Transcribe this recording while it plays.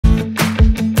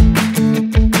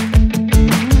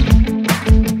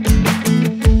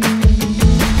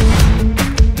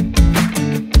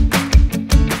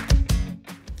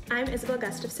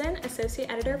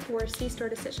for C-store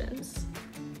decisions.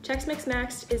 Chex Mix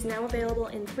MAX'D is now available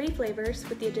in 3 flavors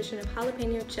with the addition of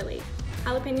Jalapeno Chili.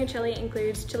 Jalapeno Chili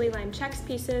includes chili lime Chex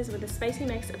pieces with a spicy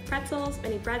mix of pretzels,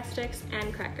 mini breadsticks,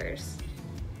 and crackers.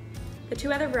 The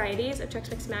 2 other varieties of Chex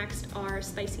Mix MAX'D are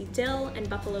spicy Dill and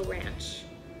Buffalo Ranch.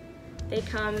 They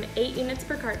come 8 units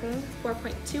per carton,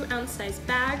 4.2 ounce size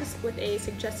bags with a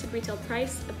suggested retail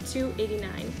price of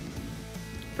 $2.89.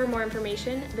 For more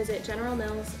information, visit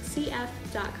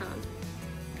generalmillscf.com.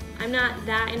 I'm not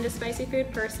that into spicy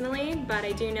food personally, but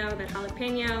I do know that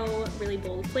jalapeno, really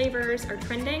bold flavors are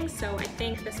trending, so I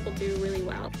think this will do really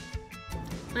well.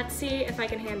 Let's see if I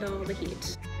can handle the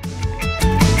heat.